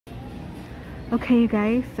Okay, you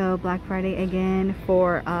guys, so Black Friday again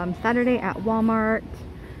for Saturday at Walmart.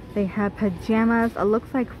 They have pajamas. It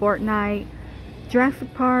looks like Fortnite,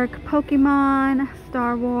 Jurassic Park, Pokemon,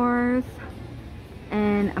 Star Wars,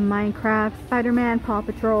 and a Minecraft, Spider-Man, Paw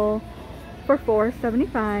Patrol for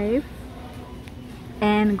 $4.75.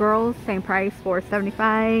 And girls, same price,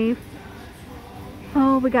 $4.75.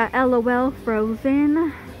 Oh, we got LOL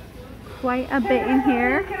Frozen. Quite a bit in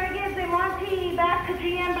here. Can I give the Monty back to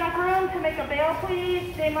GM back room to make a bail,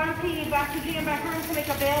 please? The Monty back to GM back room to make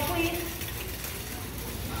a bail, please.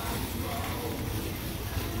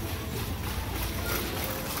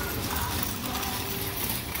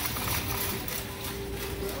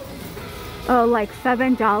 Oh, like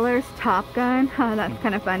 $7 Top Gun. Oh, that's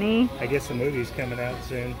kind of funny. I guess the movie's coming out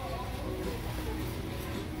soon.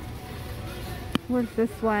 Where's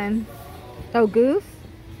this one? Oh, Goose?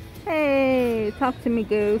 Hey, talk to me,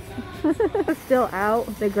 Goose. Still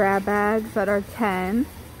out, the grab bags that are 10.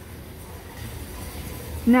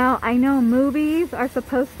 Now, I know movies are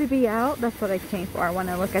supposed to be out. That's what I came for. I want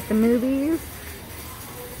to look at the movies.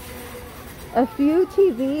 A few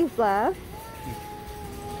TVs left.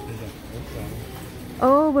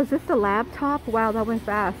 Oh, was this the laptop? Wow, that went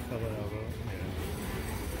fast.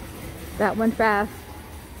 That went fast.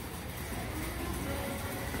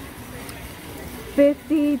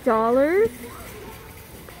 $50.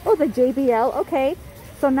 Oh, the JBL. Okay,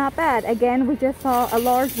 so not bad. Again, we just saw a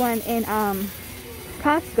large one in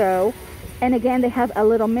Costco, and again they have a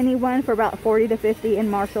little mini one for about $40 to $50 in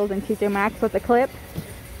Marshalls and TJ Maxx with a clip.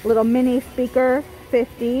 Little mini speaker,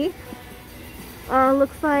 $50.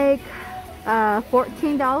 Looks like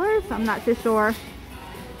 $14. I'm not too sure.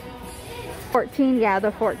 14, yeah,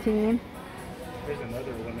 the 14. There's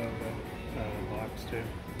another one of the box too.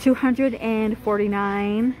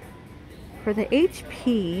 $249 for the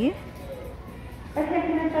HP.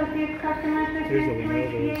 Attention associates, customer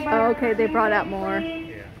assistance. Oh, okay, they brought out more.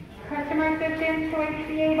 Yeah. Customer assistance to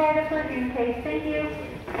HCA by the perfume case. Thank you.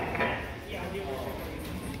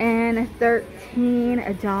 And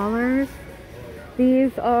 $13.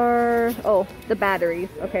 These are, oh, the batteries.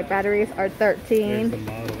 Okay, batteries are There's $13. the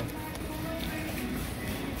model.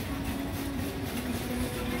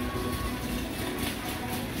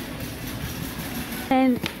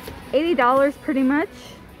 And $80 pretty much.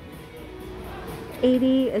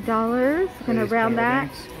 $80. Gonna These round power that.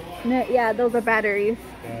 banks? No, yeah, those are batteries.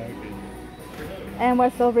 Okay. And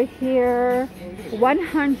what's over here?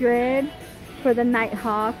 $100 for the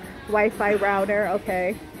Nighthawk Wi-Fi router.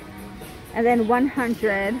 Okay. And then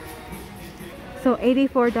 $100. So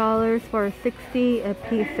 $84 for 60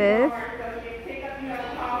 pieces.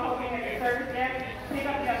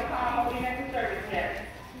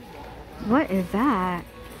 What is that?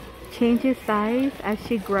 Changes size as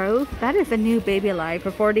she grows. That is a new Baby Life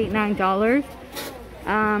for $49.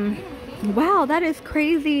 Wow, that is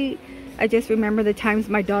crazy. I just remember the times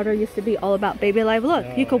my daughter used to be all about Baby Life. Look,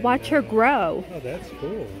 you could watch her grow. Oh, that's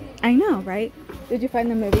cool. I know, right? Did you find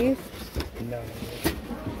the movies? No.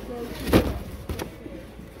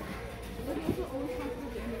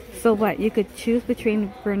 So what? You could choose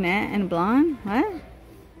between brunette and blonde? What?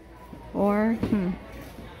 Or,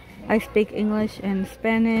 I speak English and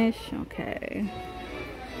Spanish. Okay.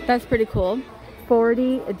 That's pretty cool.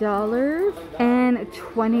 $40 and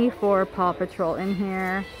 24 Paw Patrol in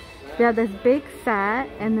here. We have this big set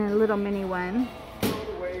and then a little mini one.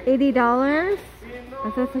 $80.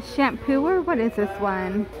 Is this a shampooer? What is this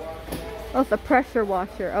one? Oh, it's a pressure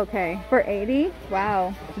washer. Okay, for $80.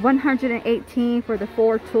 Wow. $118 for the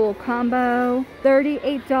 4-tool combo.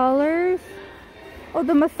 $38. Oh,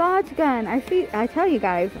 the massage gun. I tell you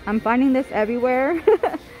guys, I'm finding this everywhere.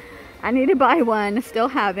 I need to buy one. Still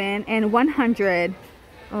haven't. And $100.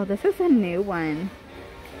 Oh, this is a new one.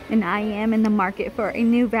 And I am in the market for a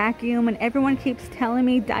new vacuum, and everyone keeps telling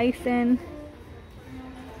me Dyson.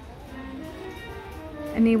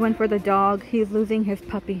 A new one for the dog. He's losing his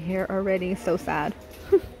puppy hair already. So sad.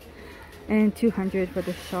 And $200 for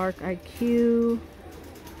the Shark IQ.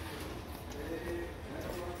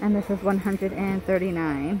 And this is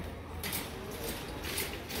 $139.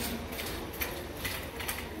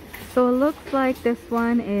 So it looks like this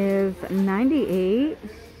one is $98.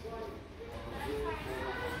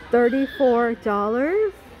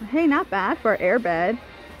 $34. Hey, not bad for an airbed.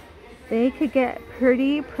 They could get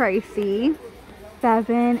pretty pricey.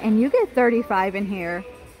 $7, and you get $35 in here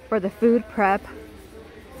for the food prep.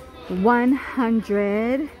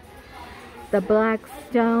 $100. The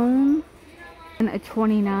Blackstone. And a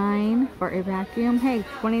 $29 for a vacuum. Hey,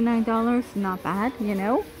 $29, not bad, you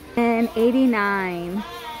know. And $89.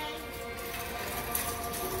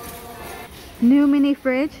 New mini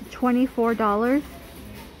fridge, $24.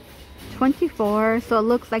 24. So it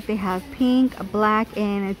looks like they have pink, black,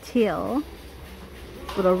 and a teal.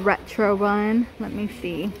 Little retro one. Let me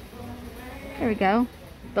see. There we go.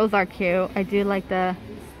 Those are cute. I do like the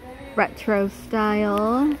retro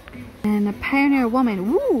style. And a Pioneer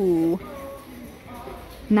Woman. Woo!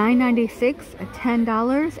 $9.96,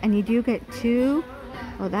 $10, and you do get two.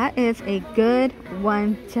 Well, that is a good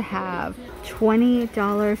one to have.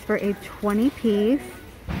 $20 for a 20-piece,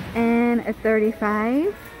 and a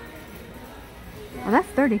 35. Oh, that's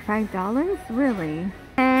 $35, really?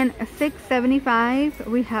 And a $6.75.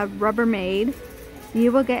 We have Rubbermaid.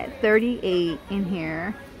 You will get 38 in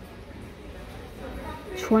here.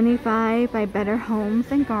 25 by Better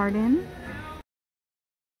Homes and Garden.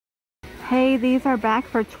 Hey, these are back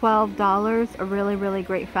for $12. A really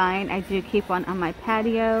great find. I do keep one on my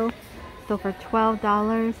patio. So for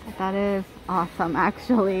 $12, that is awesome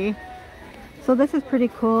actually. So this is pretty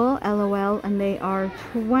cool, LOL, and they are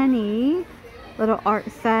 20. Little art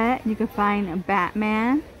set. You can find a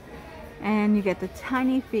Batman, and you get the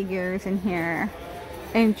tiny figures in here.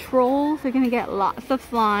 And trolls, you're gonna get lots of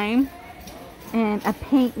slime. And a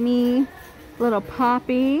Paint Me, little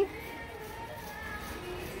Poppy.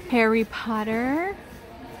 Harry Potter.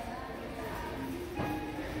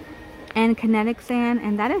 And kinetic sand,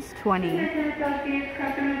 and that is 20.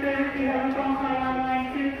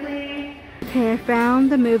 Okay, I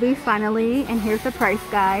found the movie finally, and here's the price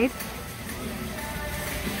guide.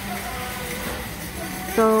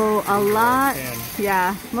 So a lot,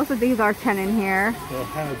 yeah, most of these are 10 in here. Well,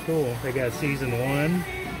 how cool. They got season 1.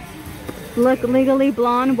 Look, Legally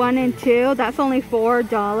Blonde 1 and 2. That's only $4.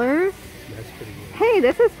 That's pretty good. Hey,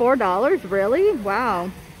 this is $4, really?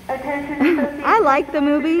 Wow. I liked the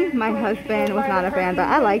movie. My husband was not a fan, but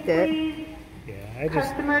I liked it. Yeah, I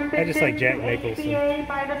just like Jack Nicholson.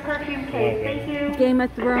 Game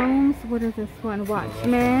of Thrones. What is this one?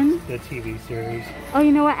 Watchmen. The TV series. Oh,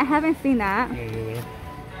 you know what? I haven't seen that. Me either.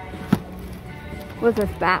 Was this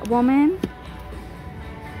Batwoman?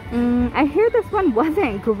 I hear this one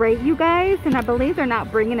wasn't great, you guys, and I believe they're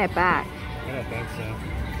not bringing it back. I don't think so.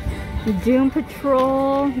 Doom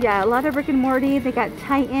Patrol. Yeah, a lot of Rick and Morty. They got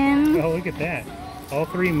Titans. Oh, look at that. All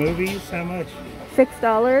 3 movies. How much?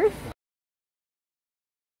 $6.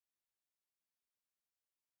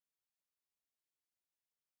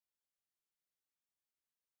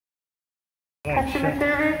 Customer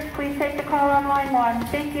service, please take the call on line 1.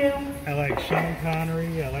 Thank you. I like Sean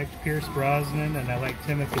Connery, I like Pierce Brosnan, and I like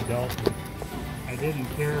Timothy Dalton. I didn't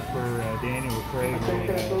care for Daniel Craig.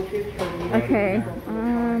 Okay,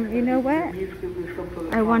 you know what?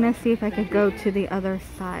 I want to see if I could go to the other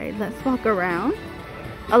side. Let's walk around.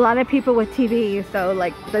 A lot of people with TVs, so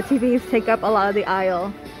like the TVs take up a lot of the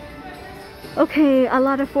aisle. Okay, a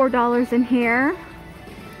lot of $4 in here.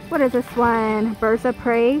 What is this one? Birds of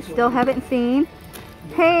Prey. Still haven't seen.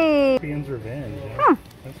 Hey! Champions Revenge. Yeah. Huh.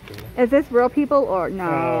 That's cool. Is this real people or no?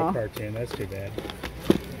 Oh, cartoon. That's too bad.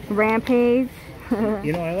 Rampage.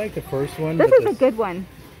 You know, I like the first one. This is a good one.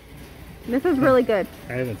 This is really good.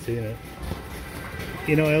 I haven't seen it.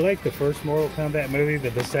 You know, I like the first Mortal Kombat movie,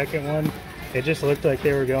 but the second one, it just looked like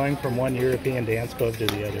they were going from one European dance club to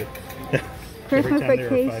the other. Christmas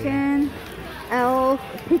Vacation. Elf.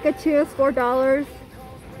 Pikachu is $4.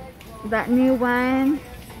 That new one.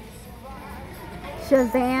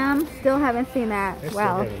 Shazam. Still haven't seen that.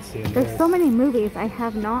 Wow. There's so many movies I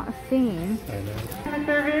have not seen. I know. Customer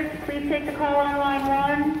service, please take the call on line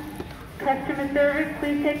 1. Customer service,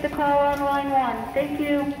 please take the call on line 1. Thank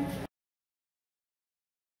you.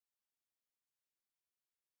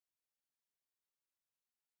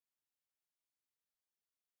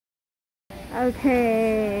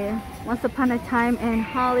 Okay. Once Upon a Time in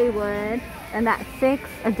Hollywood. And that's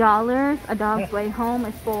 $6. A Dog's Way Home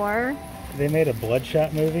is $4. They made a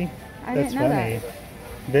Bloodshot movie? I That's didn't know funny. that.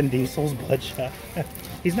 Vin Diesel's Bloodshot.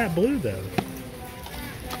 He's not blue though.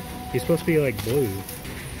 He's supposed to be like blue.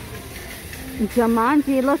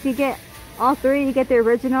 Jumanji, look, you get all 3. You get the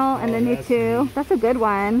original and the new 2. Neat. That's a good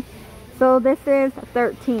one. So this is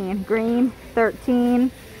 13. Green,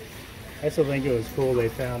 13. I still think it was cool they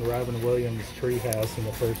found Robin Williams' treehouse in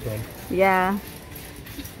the first one. Yeah.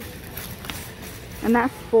 And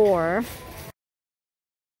that's 4.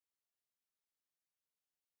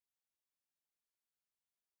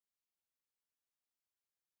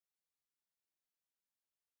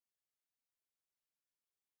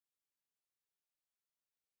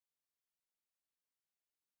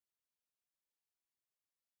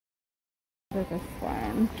 This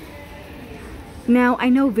one. Now I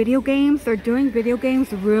know video games, they're doing video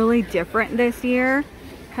games really different this year.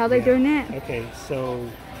 How they doing it? Okay, so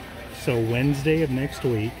So Wednesday of next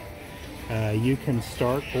week, you can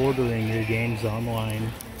start ordering your games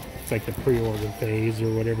online. It's like the pre-order phase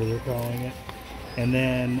or whatever they're calling it. And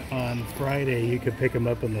then on Friday, you could pick them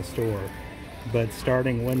up in the store. But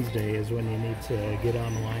starting Wednesday is when you need to get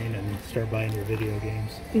online and start buying your video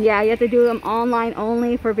games. Yeah, you have to do them online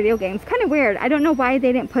only for video games. Kind of weird. I don't know why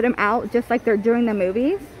they didn't put them out just like they're doing the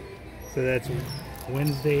movies. So that's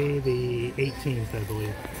Wednesday the 18th, I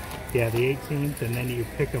believe. Yeah, the 18th, and then you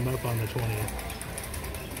pick them up on the 20th.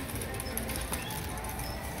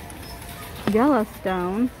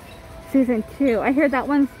 Yellowstone season 2. I hear that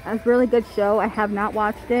one's a really good show. I have not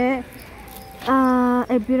watched it.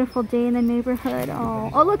 A Beautiful Day in the Neighborhood.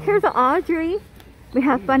 Oh, look, here's Audrey. We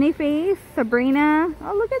have Funny Face, Sabrina.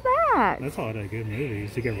 Oh, look at that. That's a lot of good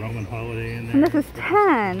movies. You get Roman Holiday in there. And this is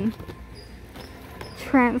 10.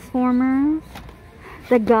 Transformers.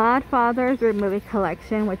 The Godfather's movie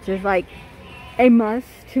collection, which is like a must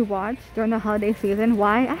to watch during the holiday season.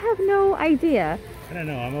 Why? I have no idea. I don't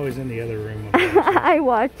know. I'm always in the other room. I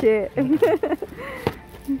watch it.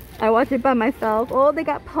 I watch it by myself. Oh, they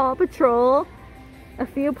got Paw Patrol. A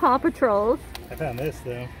few Paw Patrols. I found this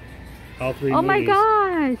though. All 3 Oh movies. my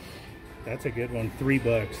gosh. That's a good one.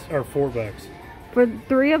 $3 or $4. For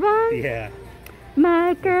 3 of them? Yeah.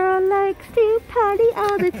 My girl likes to party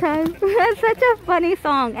all the time. That's such a funny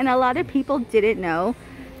song. And a lot of people didn't know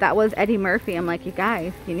that was Eddie Murphy. I'm like, you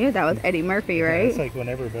guys, you knew that was Eddie Murphy, right? It's like when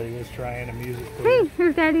everybody was trying a music Hey,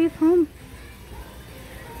 here's Daddy's home.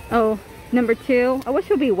 Oh, number 2. I wish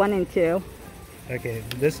it would be 1 and 2. Okay,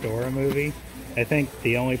 this Dora movie, I think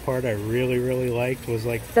the only part I really liked was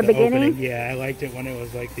like The beginning? opening. Yeah, I liked it when it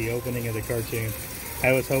was like the opening of the cartoon.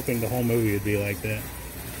 I was hoping the whole movie would be like that.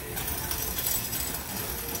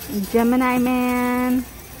 Gemini Man.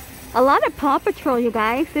 A lot of Paw Patrol, you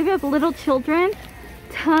guys. If you have little children,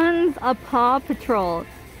 tons of Paw Patrol.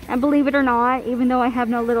 And believe it or not, even though I have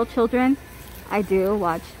no little children, I do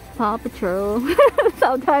watch Paw Patrol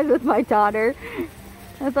sometimes with my daughter.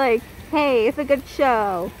 It's like, hey, it's a good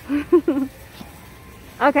show.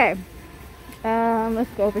 Okay, let's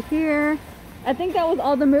go over here. I think that was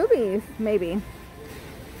all the movies, maybe.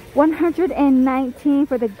 $119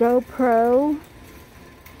 for the GoPro.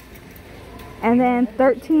 And then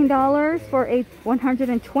 $13 for a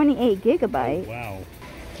 128 gigabyte. Oh, wow.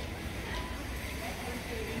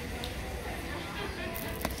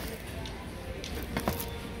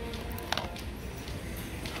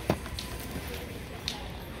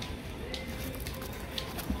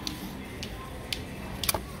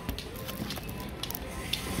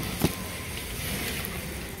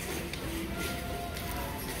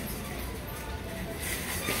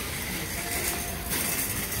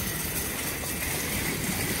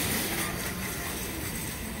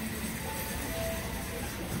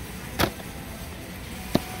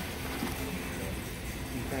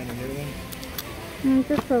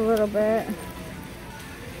 Just a little bit.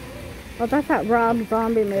 Well, that's that Rob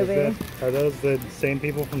Zombie movie. Are those the same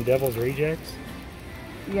people from Devil's Rejects?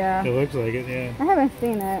 Yeah. It looks like it, yeah. I haven't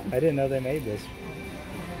seen it. I didn't know they made this.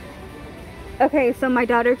 Okay, so my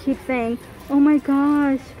daughter keeps saying, oh my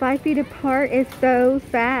gosh, 5 Feet Apart is so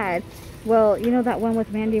sad. Well, you know that one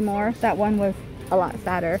with Mandy Moore? That one was a lot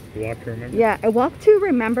sadder. Walk to Remember? Yeah, A Walk to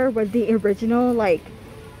Remember was the original, like,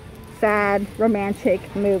 sad,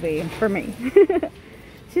 romantic movie for me.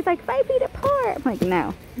 She's like, 5 Feet Apart. I'm like,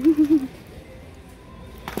 no.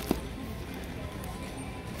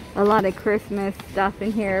 A lot of Christmas stuff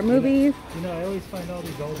in here. Movies. You know, I always find all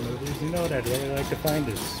these old movies. You know what I'd really like to find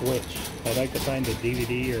is Switch. I'd like to find a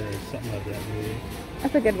DVD or something of that movie.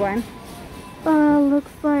 That's a good one.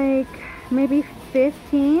 Looks like maybe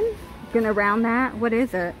 15. Gonna round that. What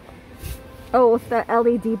is it? Oh, it's the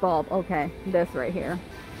LED bulb. Okay, this right here.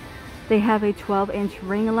 They have a 12-inch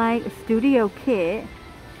ring light studio kit.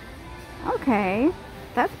 Okay,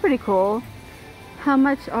 that's pretty cool. How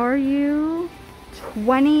much are you?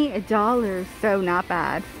 $20, so not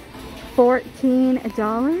bad.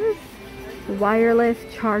 $14. Wireless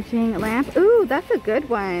charging lamp. Ooh, that's a good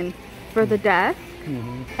one for the desk.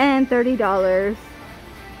 And $30.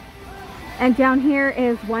 And down here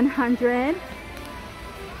is $100.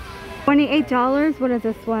 $28. What is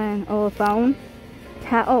this one? Oh, a phone.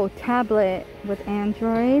 Tablet with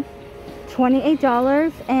Android.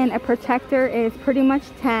 $28, and a protector is pretty much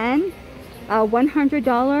 $10.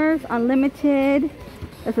 $100 unlimited.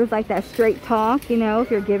 This is like that straight talk, you know, if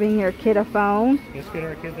you're giving your kid a phone. Let's get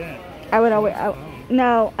our kid that. I would always,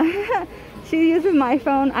 no. She uses my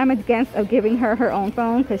phone. I'm against of giving her her own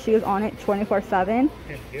phone because she is on it 24/7,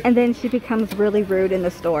 and then she becomes really rude in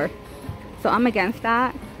the store. So I'm against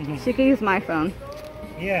that. She can use my phone.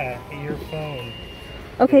 Yeah, your phone.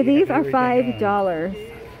 Okay, these are $5.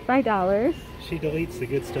 $5. She deletes the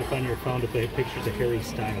good stuff on your phone to put pictures of Harry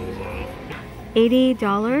Styles on it.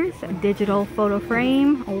 $80 digital photo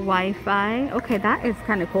frame, Wi-Fi. Okay, that is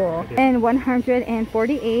kind of cool. And $148.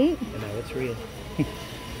 And now it's real.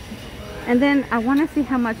 And then I want to see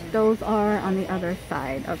how much those are on the other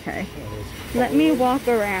side. Okay, let me walk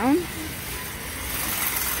around.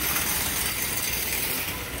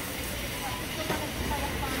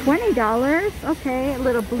 $20. Okay, a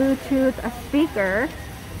little Bluetooth, a speaker.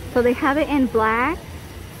 So they have it in black.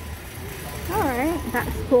 All right,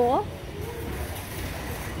 that's cool.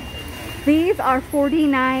 These are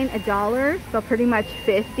 $49, so pretty much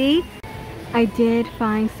 $50. I did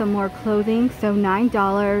find some more clothing, so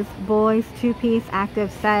 $9. Boys 2-piece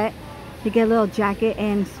active set. You get a little jacket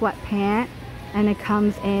and sweatpant, and it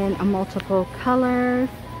comes in multiple colors.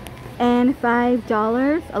 And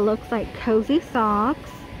 $5, it looks like cozy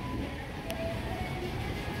socks.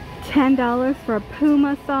 $10 for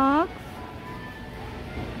Puma socks.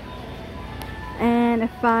 And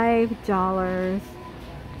 $5.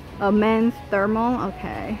 A men's thermal,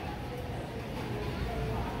 okay.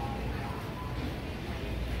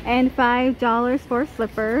 And $5 for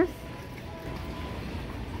slippers.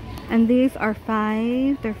 And these are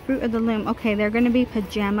 $5. They're Fruit of the Loom. Okay, they're gonna be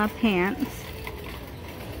pajama pants.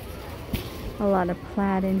 A lot of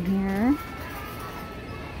plaid in here.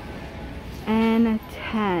 And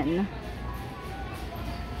 $10.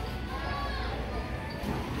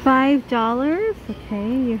 $5. Okay,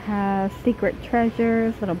 you have Secret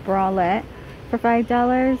Treasures, little bralette for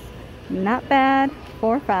 $5. Not bad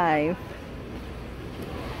for $5.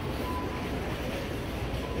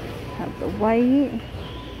 Have the white.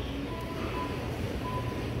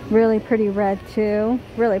 Really pretty red too.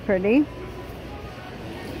 Really pretty.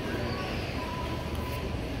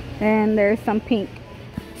 And there's some pink.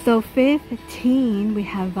 So $15, we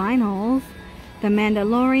have vinyls. The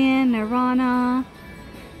Mandalorian, Nirvana,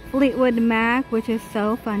 Fleetwood Mac, which is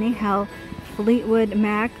so funny how Fleetwood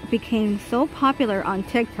Mac became so popular on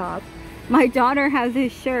TikTok. My daughter has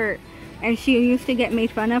this shirt and she used to get made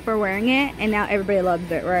fun of for wearing it, and now everybody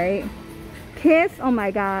loves it, right? Kiss, oh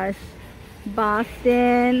my gosh.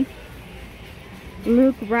 Boston,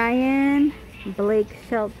 Luke Bryan, Blake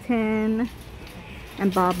Shelton,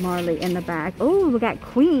 and Bob Marley in the back. Oh, we got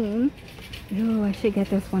Queen. Oh, I should get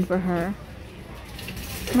this one for her.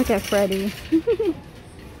 Look at Freddie.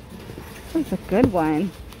 That's a good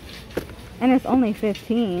one. And it's only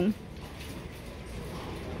 $15.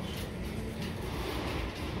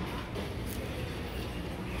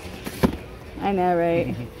 I know,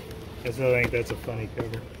 right? I still think that's a funny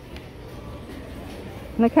cover.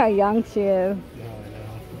 Look how young she is. No, I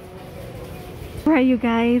know. Alright, you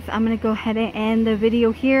guys, I'm gonna go ahead and end the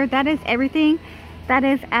video here. That is everything that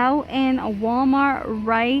is out in Walmart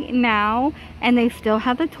right now, and they still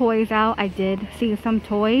have the toys out. I did see some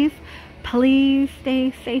toys. Please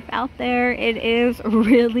stay safe out there. It is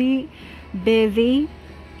really busy,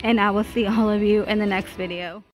 and I will see all of you in the next video.